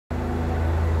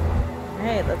All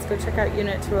right, let's go check out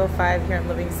Unit 205 here in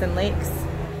Livingston Lakes.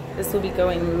 This will be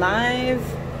going live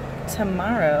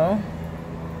tomorrow.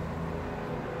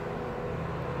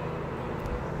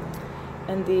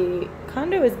 And the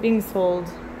condo is being sold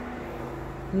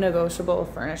negotiable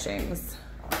furnishings.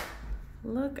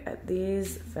 Look at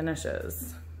these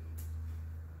finishes.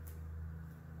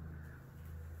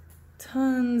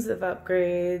 Tons of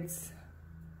upgrades.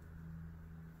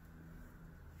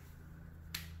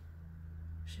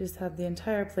 Just have the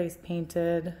entire place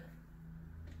painted.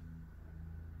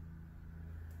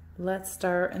 Let's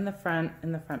start in the front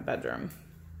bedroom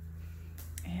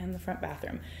and the front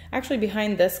bathroom. Actually,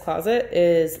 behind this closet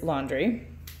is laundry.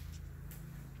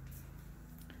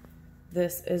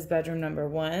 This is bedroom number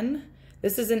 1.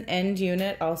 This is an end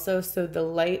unit also, so the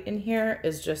light in here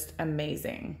is just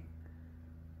amazing.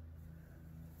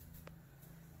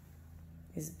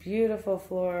 These beautiful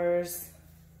floors.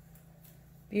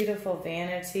 Beautiful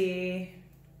vanity.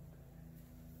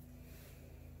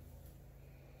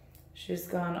 She's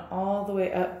gone all the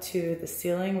way up to the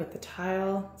ceiling with the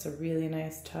tile. It's a really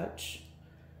nice touch.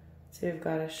 So we've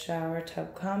got a shower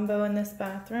tub combo in this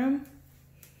bathroom.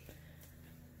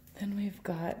 Then we've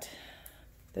got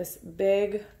this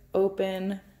big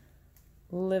open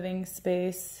living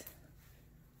space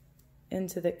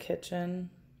into the kitchen.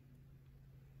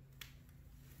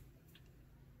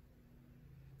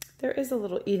 There is a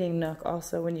little eating nook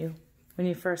also when you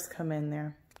first come in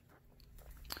there.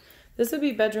 This would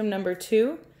be bedroom number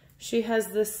 2. She has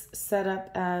this set up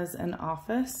as an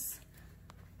office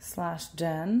 /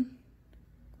 den,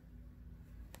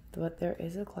 but there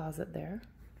is a closet there.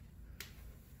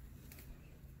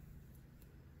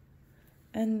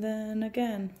 And then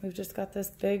again, we've just got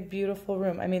this big, beautiful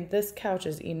room. I mean, this couch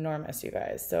is enormous, you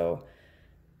guys, so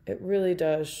it really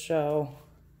does show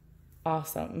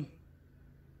awesome.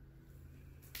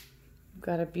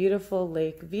 Got a beautiful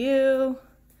lake view.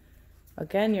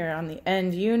 Again, you're on the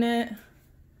end unit.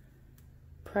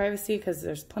 Privacy, because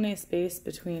there's plenty of space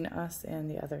between us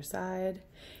and the other side.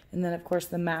 And then, of course,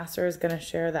 the master is going to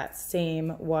share that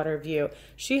same water view.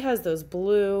 She has those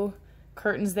blue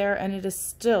curtains there, and it is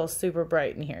still super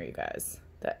bright in here, you guys.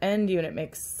 The end unit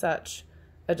makes such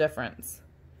a difference.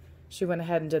 She went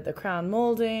ahead and did the crown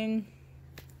molding.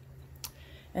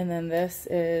 And then this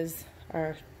is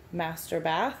our master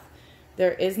bath.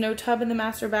 There is no tub in the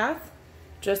master bath,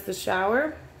 just the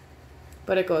shower,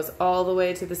 but it goes all the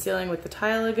way to the ceiling with the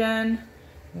tile again.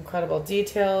 Incredible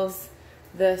details.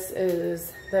 This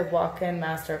is the walk-in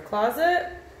master closet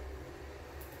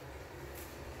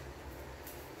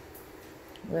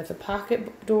with a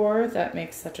pocket door that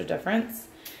makes such a difference.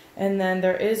 And then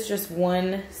there is just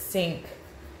one sink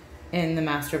in the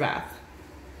master bath.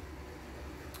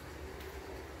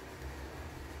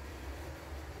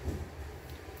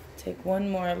 Take one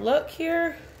more look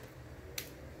here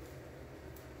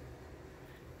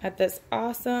at this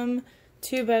awesome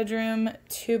 2-bedroom,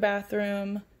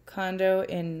 2-bathroom condo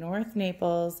in North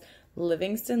Naples,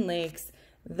 Livingston Lakes.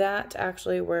 That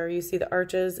actually where you see the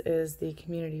arches is the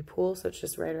community pool, so it's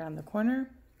just right around the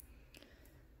corner.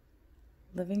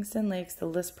 Livingston Lakes, the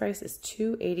list price is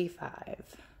 $285,000.